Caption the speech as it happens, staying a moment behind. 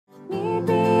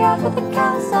out with the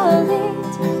cows all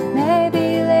eat.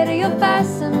 Maybe later you'll buy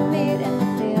some meat in the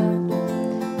field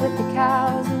with the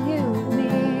cows and you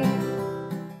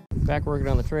and me. Back working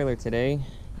on the trailer today.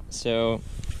 So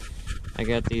I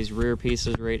got these rear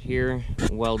pieces right here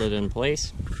welded in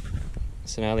place.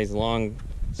 So now these long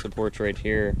supports right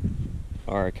here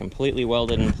are completely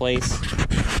welded in place.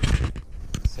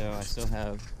 So I still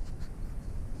have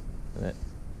that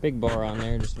big bar on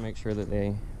there just to make sure that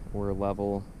they were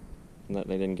level and that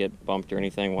they didn't get bumped or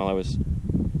anything while I was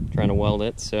trying to weld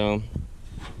it. So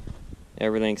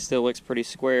everything still looks pretty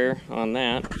square on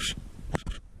that.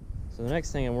 So the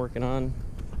next thing I'm working on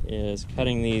is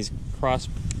cutting these cross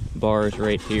bars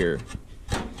right here.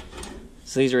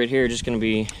 So these right here are just going to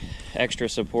be extra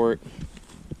support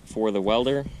for the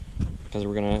welder, because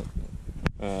we're going to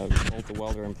bolt the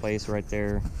welder in place right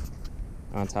there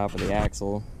on top of the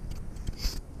axle.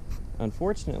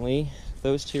 Unfortunately,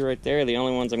 those two right there are the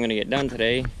only ones I'm going to get done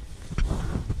today,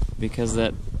 because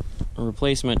that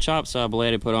replacement chop saw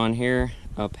blade I put on here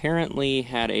apparently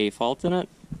had a fault in it,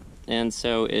 and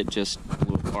so it just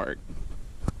blew apart.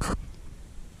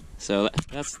 So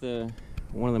that's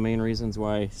one of the main reasons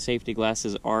why safety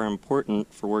glasses are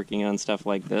important for working on stuff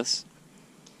like this,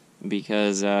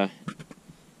 because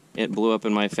it blew up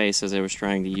in my face as I was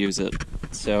trying to use it.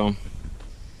 So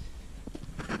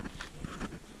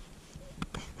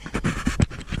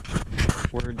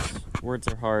words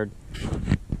are hard.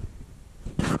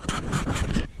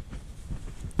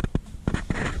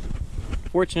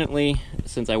 Fortunately,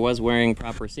 since I was wearing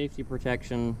proper safety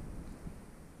protection,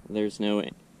 there's no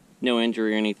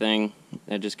injury or anything.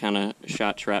 I just kind of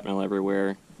shot shrapnel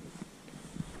everywhere.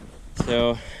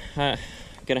 So gonna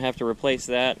have to replace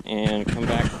that and come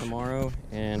back tomorrow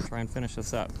and try and finish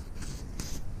this up.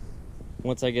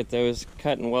 Once I get those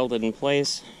cut and welded in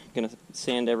place, I'm gonna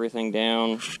sand everything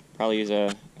down, probably use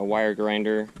a wire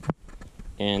grinder,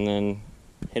 and then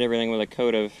hit everything with a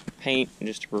coat of paint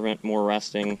just to prevent more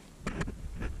rusting.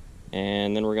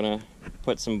 And then we're gonna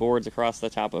put some boards across the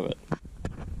top of it.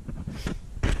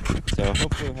 So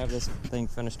hopefully we'll have this thing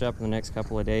finished up in the next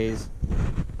couple of days,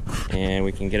 and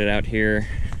we can get it out here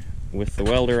with the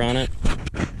welder on it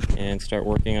and start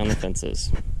working on the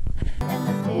fences. In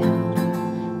the field.